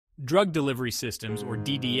Drug delivery systems, or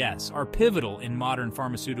DDS, are pivotal in modern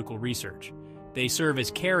pharmaceutical research. They serve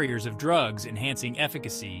as carriers of drugs, enhancing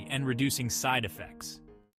efficacy and reducing side effects.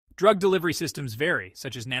 Drug delivery systems vary,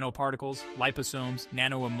 such as nanoparticles, liposomes,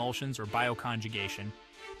 nanoemulsions, or bioconjugation.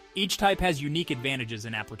 Each type has unique advantages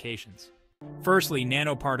and applications. Firstly,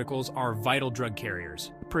 nanoparticles are vital drug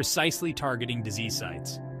carriers, precisely targeting disease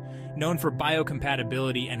sites. Known for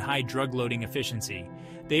biocompatibility and high drug loading efficiency,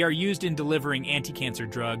 they are used in delivering anti-cancer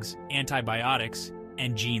drugs, antibiotics,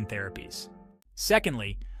 and gene therapies.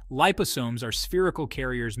 Secondly, liposomes are spherical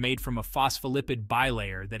carriers made from a phospholipid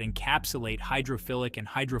bilayer that encapsulate hydrophilic and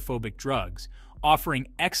hydrophobic drugs, offering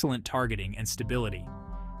excellent targeting and stability.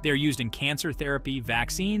 They are used in cancer therapy,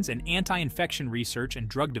 vaccines, and anti-infection research and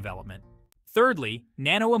drug development. Thirdly,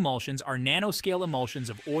 nanoemulsions are nanoscale emulsions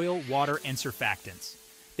of oil, water, and surfactants.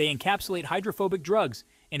 They encapsulate hydrophobic drugs,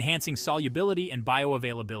 enhancing solubility and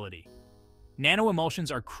bioavailability.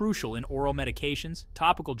 Nanoemulsions are crucial in oral medications,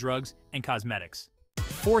 topical drugs, and cosmetics.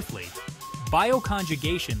 Fourthly,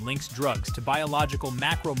 bioconjugation links drugs to biological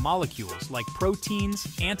macromolecules like proteins,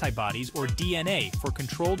 antibodies, or DNA for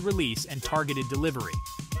controlled release and targeted delivery.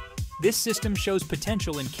 This system shows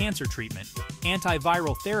potential in cancer treatment,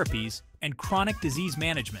 antiviral therapies, and chronic disease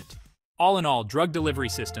management. All in all, drug delivery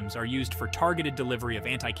systems are used for targeted delivery of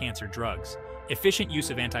anti-cancer drugs, efficient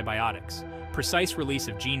use of antibiotics, precise release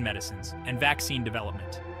of gene medicines, and vaccine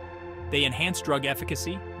development. They enhance drug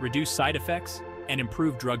efficacy, reduce side effects, and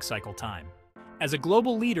improve drug cycle time. As a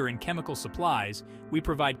global leader in chemical supplies, we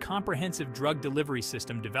provide comprehensive drug delivery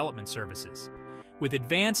system development services. With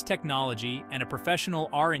advanced technology and a professional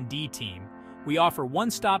R&D team, we offer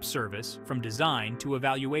one-stop service from design to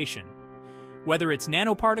evaluation. Whether it's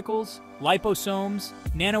nanoparticles, liposomes,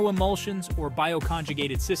 nanoemulsions, or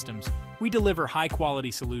bioconjugated systems, we deliver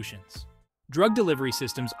high-quality solutions. Drug delivery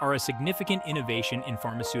systems are a significant innovation in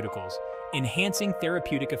pharmaceuticals, enhancing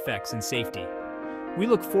therapeutic effects and safety. We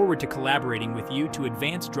look forward to collaborating with you to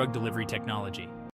advance drug delivery technology.